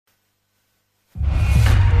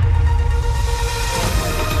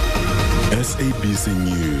SABC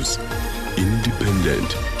News,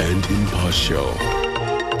 independent and impartial.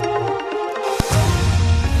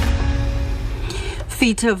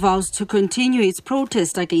 FITA vows to continue its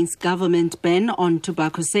protest against government ban on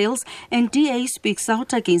tobacco sales, and DA speaks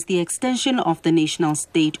out against the extension of the national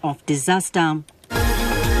state of disaster.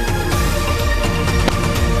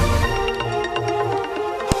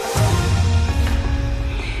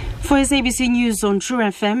 For SABC News on True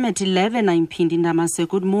FM at 11, I'm Pindi Ndamase.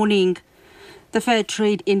 Good morning. The Fair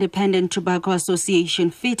Trade Independent Tobacco Association,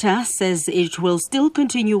 FITA, says it will still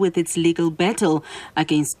continue with its legal battle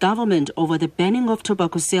against government over the banning of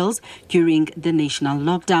tobacco sales during the national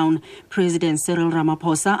lockdown. President Cyril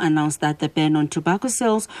Ramaphosa announced that the ban on tobacco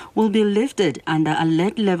sales will be lifted under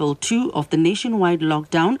Alert Level 2 of the nationwide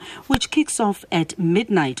lockdown, which kicks off at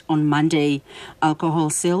midnight on Monday. Alcohol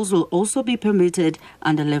sales will also be permitted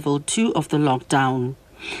under Level 2 of the lockdown.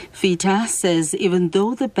 FITA says even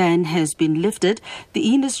though the ban has been lifted,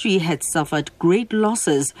 the industry had suffered great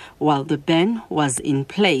losses while the ban was in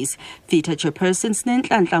place. FITA chairperson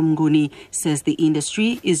Snenhlanhla Mnguni says the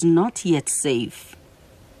industry is not yet safe.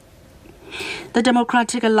 The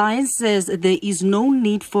Democratic Alliance says there is no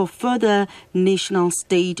need for further national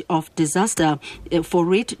state of disaster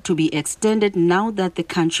for it to be extended now that the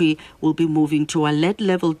country will be moving to Alert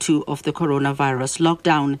Level 2 of the coronavirus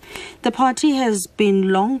lockdown. The party has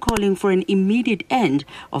been long calling for an immediate end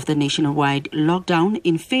of the nationwide lockdown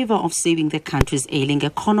in favor of saving the country's ailing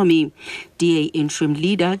economy. DA interim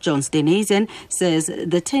leader John Steenhuisen says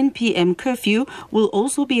the 10 p.m. curfew will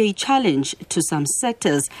also be a challenge to some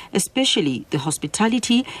sectors, especially the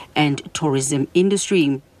hospitality and tourism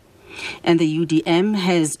industry. And the UDM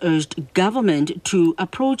has urged government to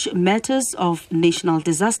approach matters of national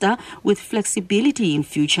disaster with flexibility in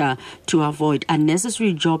future to avoid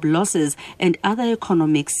unnecessary job losses and other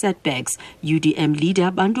economic setbacks. UDM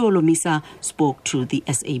leader Bantu Olomisa spoke to the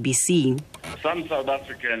SABC. Some South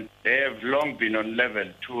Africans, they have long been on level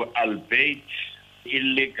 2, albeit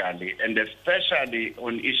illegally, and especially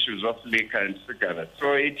on issues of liquor and cigarettes.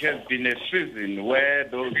 So it has been a season where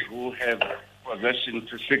those who have possession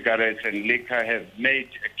to cigarettes and liquor have made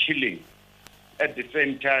a killing. At the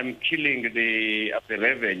same time, killing the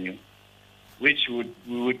revenue, which we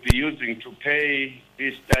would be using to pay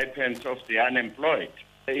these stipends of the unemployed.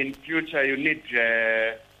 In future, you need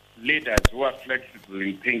leaders who are flexible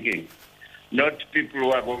in thinking, not people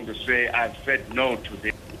who are going to say, I've said no to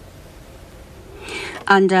this.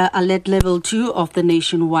 Under Alert Level 2 of the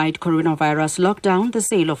nationwide coronavirus lockdown, the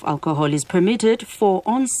sale of alcohol is permitted for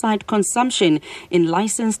on-site consumption in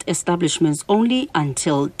licensed establishments only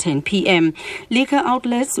until 10 p.m. Liquor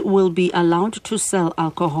outlets will be allowed to sell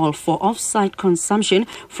alcohol for off-site consumption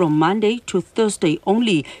from Monday to Thursday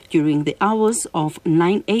only during the hours of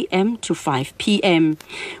 9 a.m. to 5 p.m.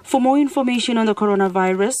 For more information on the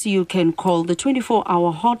coronavirus, you can call the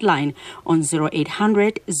 24-hour hotline on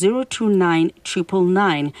 0800 029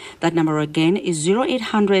 999. That number again is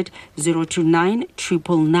 0800 029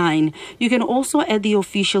 999. You can also add the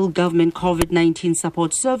official government COVID-19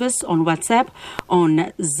 support service on WhatsApp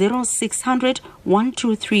on 0600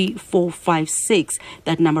 123 456.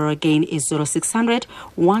 That number again is 0600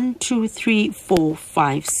 123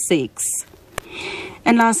 456.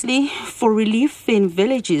 And lastly, for relief in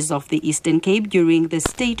villages of the Eastern Cape during the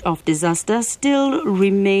state of disaster still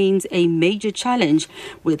remains a major challenge,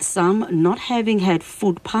 with some not having had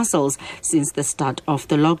food parcels since the start of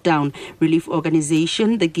the lockdown. Relief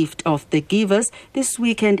organization The Gift of the Givers this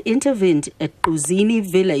weekend intervened at Uzini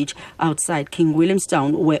village outside King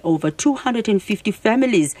Williamstown, where over 250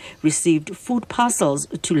 families received food parcels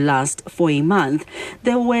to last for a month.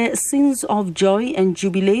 There were scenes of joy and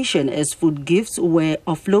jubilation as food gifts were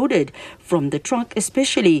offloaded from the truck,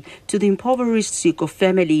 especially to the impoverished Siko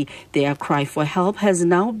family. Their cry for help has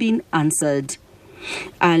now been answered.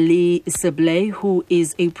 Ali Sebley, who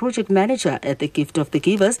is a project manager at the Gift of the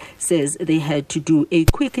Givers, says they had to do a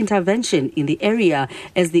quick intervention in the area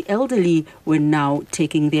as the elderly were now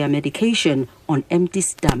taking their medication on empty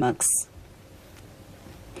stomachs.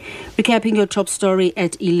 Recapping your top story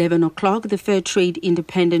at 11 o'clock, the Fair Trade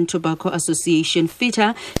Independent Tobacco Association,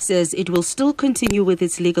 FITA, says it will still continue with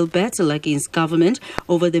its legal battle against government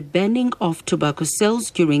over the banning of tobacco sales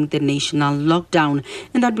during the national lockdown.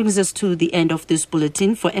 And that brings us to the end of this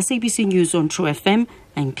bulletin. For SABC News on True FM,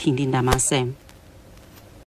 I'm Pindi Ndamase.